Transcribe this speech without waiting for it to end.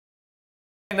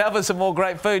Now for some more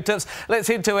great food tips, let's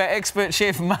head to our expert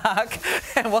chef, Mark.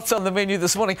 And what's on the menu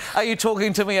this morning? Are you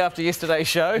talking to me after yesterday's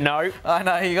show? No. I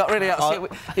know, he got really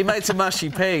upset. He made some mushy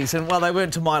peas, and, well, they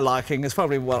weren't to my liking. It's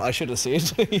probably what I should have said.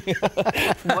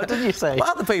 What did you say? Well,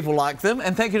 other people like them,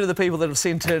 and thank you to the people that have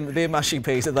sent in their mushy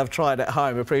peas that they've tried at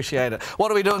home. Appreciate it.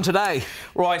 What are we doing today?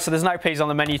 Right, so there's no peas on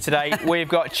the menu today. We've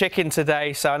got chicken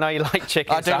today, so I know you like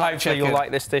chicken. I do like hopefully chicken. You'll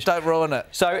like this dish. Don't ruin it.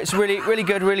 So it's really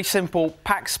good, really simple.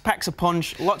 Packs of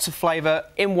punch, lots of flavour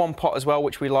in one pot as well,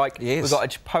 which we like. Yes. We've got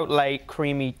a Chipotle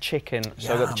creamy chicken.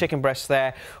 So we've got the chicken breasts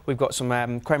there. We've got some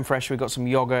creme fraiche. We've got some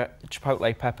yogurt,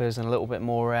 Chipotle peppers, and a little bit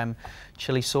more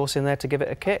chili sauce in there to give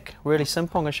it a kick. Really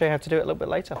simple. I'm going to show you how to do it a little bit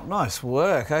later. Nice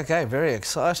work. OK, very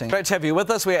exciting. Great to have you with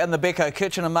us. We're in the Becco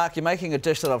kitchen, and Mark, you're making a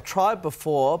dish that I've tried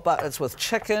before, but it's with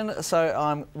chicken,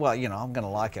 so well, you know, I'm going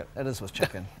to like it. It is with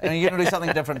chicken. And you're going to do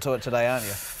something different to it today, aren't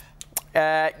you?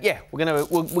 Yeah, we're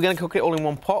gonna cook it all in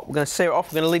one pot. We're gonna sear it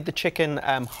off. We're gonna leave the chicken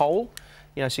whole.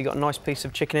 You know, so you got a nice piece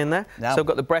of chicken in there. Yep. So I've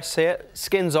got the breasts here.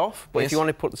 Skin's off, but if you want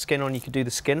to put the skin on, you could do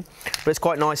the skin. But it's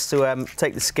quite nice to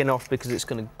take the skin off because it's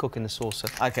going to cook in the saucer.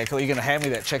 OK, cool. You're going to hand me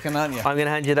that chicken, aren't you? I'm going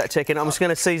to hand you that chicken. I'm just going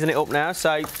to season it up now.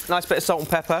 So nice bit of salt and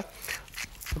pepper.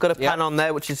 I've got a pan on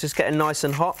there, which is just getting nice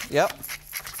and hot. Yep.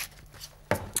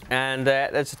 And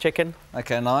there's the chicken.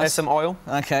 OK, nice. There's some oil.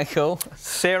 OK, cool.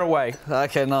 Sear away.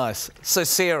 OK, nice. So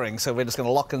searing, so we're just going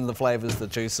to lock in the flavours, the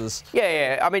juices.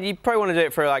 Yeah. I mean, you probably want to do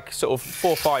it for like sort of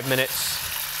 4 or 5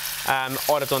 minutes. I'd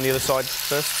have done the other side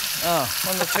first. Oh,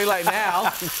 well, not too late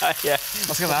now. Yeah. I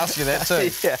was going to ask you that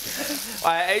too. Yeah.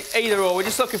 Either or, we're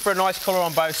just looking for a nice colour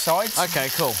on both sides. OK,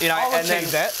 cool. You know, I'll achieve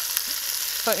that.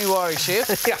 Don't you worry,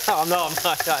 chef. Yeah,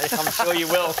 I'm sure you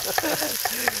will.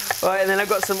 Right, and then I've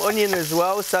got some onion as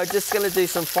well, so just going to do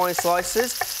some fine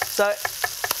slices. So,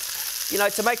 you know,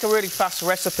 to make a really fast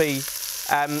recipe,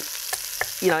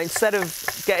 you know, instead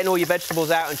of getting all your vegetables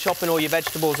out and chopping all your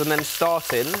vegetables and then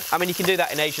starting, I mean, you can do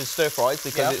that in Asian stir-fries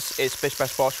because it's bish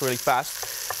bash bosh really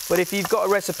fast. But if you've got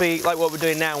a recipe like what we're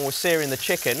doing now and we're searing the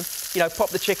chicken, you know, pop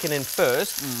the chicken in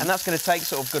first, and that's going to take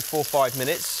sort of good 4 or 5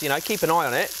 minutes. You know, keep an eye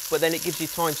on it, but then it gives you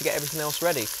time to get everything else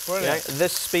ready. Brilliant. You know,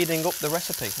 this speeding up the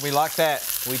recipe. We like that.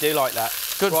 We do like that.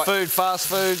 Good food, fast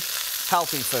food,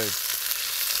 healthy food.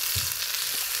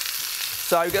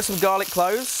 So we've got some garlic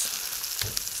cloves.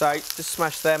 So just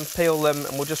smash them, peel them,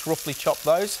 and we'll just roughly chop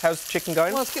those. How's the chicken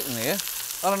going? Well, it's getting there.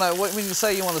 I don't know, when you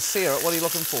say you want to sear it, what are you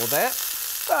looking for? That?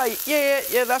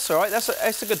 Yeah, that's all right.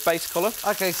 That's a good base colour.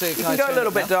 OK, so you can go a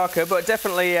little bit darker, but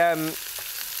definitely at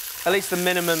least the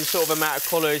minimum sort of amount of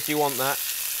colours you want that.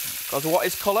 Because what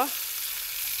is colour?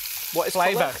 What is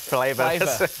flavour? Flavour.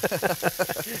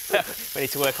 We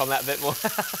need to work on that a bit more.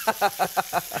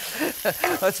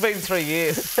 It's been 3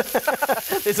 years.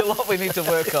 There's a lot we need to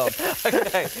work on.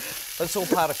 OK, that's all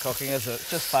part of cooking, isn't it?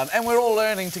 Just fun. And we're all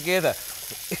learning together.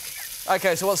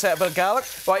 OK, so what's that, a bit of garlic?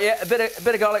 Right, yeah, a bit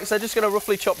of garlic, so just going to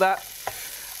roughly chop that.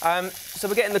 So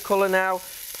we're getting the colour now.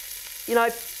 You know,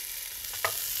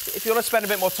 if you want to spend a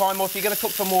bit more time, or if you're going to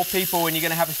cook for more people and you're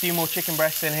going to have a few more chicken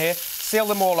breasts in here, seal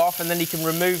them all off and then you can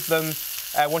remove them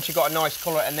once you've got a nice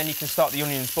colour, and then you can start the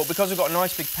onions. But because we've got a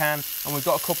nice big pan and we've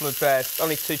got a couple of,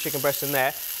 only 2 chicken breasts in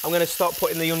there, I'm going to start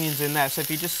putting the onions in there. So if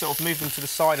you just sort of move them to the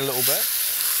side a little bit,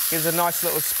 gives a nice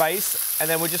little space, and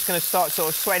then we're just going to start sort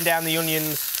of sweating down the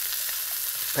onions.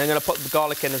 And I'm going to put the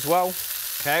garlic in as well.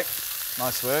 OK,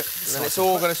 nice work. And then it's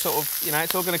all going to sort of, you know,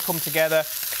 it's all going to come together.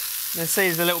 You can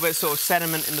see there's a little bit sort of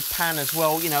sediment in the pan as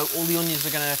well. You know, all the onions are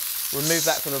going to remove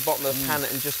that from the bottom of the pan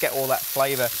and just get all that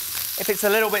flavour. If it's a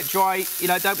little bit dry, you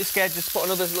know, don't be scared. Just put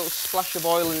another little splash of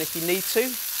oil in if you need to.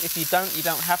 If you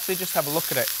don't have to. Just have a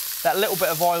look at it. That little bit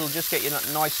of oil will just get you that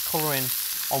nice colouring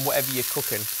on whatever you're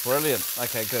cooking. Brilliant.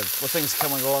 OK, good. Well, things are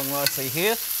coming along nicely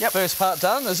here. Yep. First part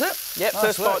done, is it? Yep, nice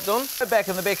first part done. We're back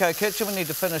in the Becco kitchen. We need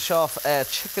to finish off our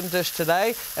chicken dish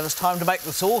today, and it's time to make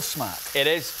the sauce, Mark. It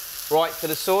is. Right, for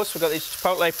the sauce, we've got these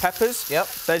Chipotle peppers. Yep.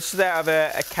 So this is out of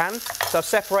a can. So I've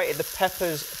separated the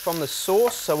peppers from the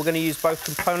sauce, so we're going to use both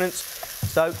components.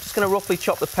 So just going to roughly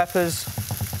chop the peppers,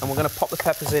 and we're going to pop the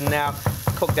peppers in now,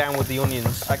 cook down with the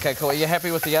onions. OK, cool. Are you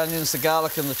happy with the onions, the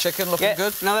garlic and the chicken looking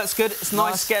good? No, that's good. It's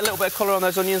nice to get a little bit of colour on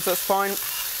those onions, that's fine.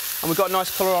 And we've got a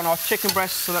nice colour on our chicken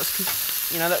breast, so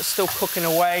that's, you know, that's still cooking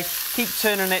away. Keep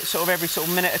turning it sort of every sort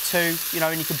of minute or 2, you know,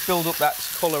 and you can build up that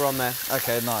colour on there.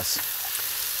 OK, nice.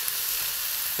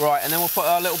 Right, and then we'll put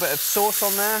a little bit of sauce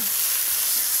on there.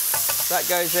 That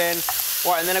goes in.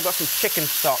 Right, and then I've got some chicken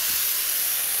stock.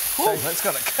 Ooh, that's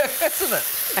got a kick, isn't it?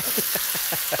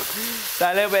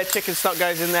 So a little bit of chicken stock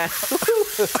goes in there.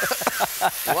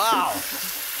 Wow.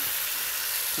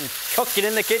 Cooking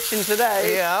in the kitchen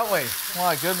today. Yeah, aren't we?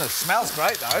 My goodness, smells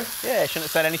great though. Yeah, shouldn't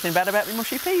have said anything bad about the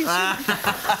mushy peas.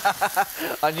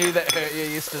 I knew that hurt you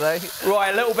yesterday.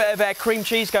 Right, a little bit of cream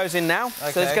cheese goes in now.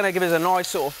 Okay. So it's going to give us a nice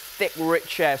sort of thick,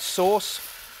 rich sauce.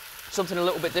 Something a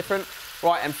little bit different.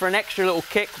 Right, and for an extra little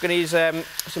kick, we're going to use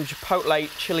some Chipotle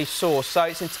chili sauce. So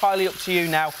it's entirely up to you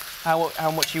now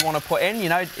how much you want to put in. You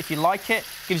know, if you like it,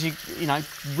 gives you, you know,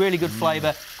 really good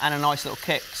flavour and a nice little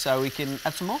kick. So we can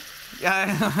add some more. Yeah.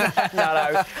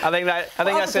 No, I think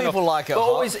that's enough. People like it. But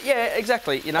always, yeah,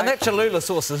 exactly. You know, and that Cholula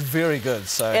sauce is very good.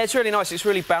 So yeah, it's really nice. It's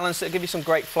really balanced. It'll give you some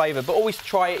great flavour. But always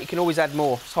try it. You can always add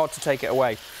more. It's hard to take it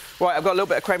away. Right, I've got a little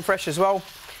bit of creme fraiche as well.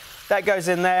 That goes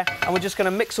in there, and we're just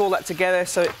going to mix all that together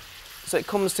so it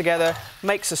comes together,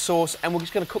 makes a sauce, and we're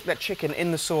just going to cook that chicken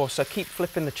in the sauce. So keep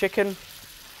flipping the chicken,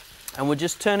 and we'll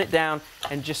just turn it down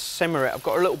and just simmer it. I've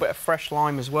got a little bit of fresh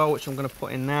lime as well, which I'm going to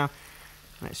put in now.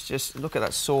 Let's just look at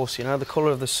that sauce, you know, the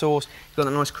colour of the sauce. You've got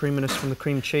that nice creaminess from the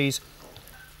cream cheese.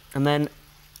 And then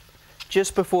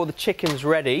just before the chicken's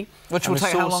ready... Which will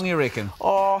take how long, you reckon?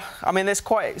 Oh, I mean, it's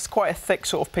quite a thick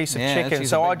sort of piece of chicken,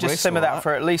 so I just simmer that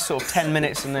for at least sort of 10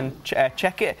 minutes and then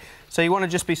check it. So you want to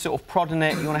just be sort of prodding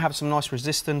it, you want to have some nice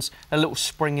resistance, a little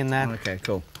spring in there. Okay,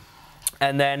 cool.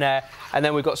 And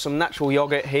then we've got some natural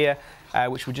yoghurt here,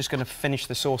 which we're just going to finish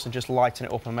the sauce and just lighten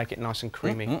it up and make it nice and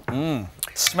creamy.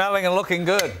 Smelling and looking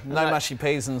good. No mushy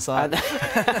peas inside.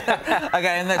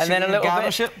 Okay, and then a little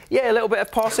garnish it? Yeah, a little bit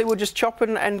of parsley. We'll just chop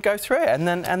and go through it,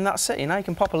 and that's it. You know, you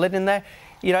can pop a lid in there.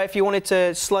 You know, if you wanted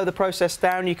to slow the process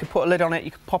down, you could put a lid on it. You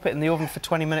could pop it in the oven for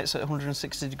 20 minutes at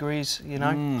 160 degrees. You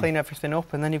know, clean everything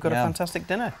up, and then you've got a fantastic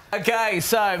dinner. Okay,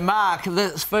 so Mark,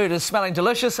 this food is smelling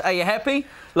delicious. Are you happy?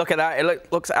 Look at that.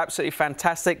 It looks absolutely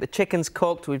fantastic. The chicken's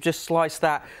cooked. We've just sliced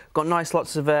that. Got nice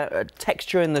lots of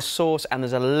texture in the sauce, and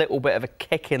there's a little bit of a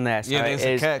kick in there. So yeah,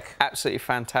 there's a kick. Absolutely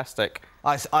fantastic.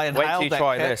 I inhaled Wait till you that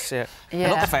try kick. this. Yeah. It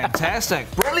looks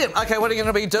fantastic. Brilliant. Okay, what are you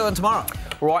going to be doing tomorrow?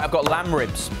 Right, I've got lamb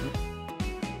ribs.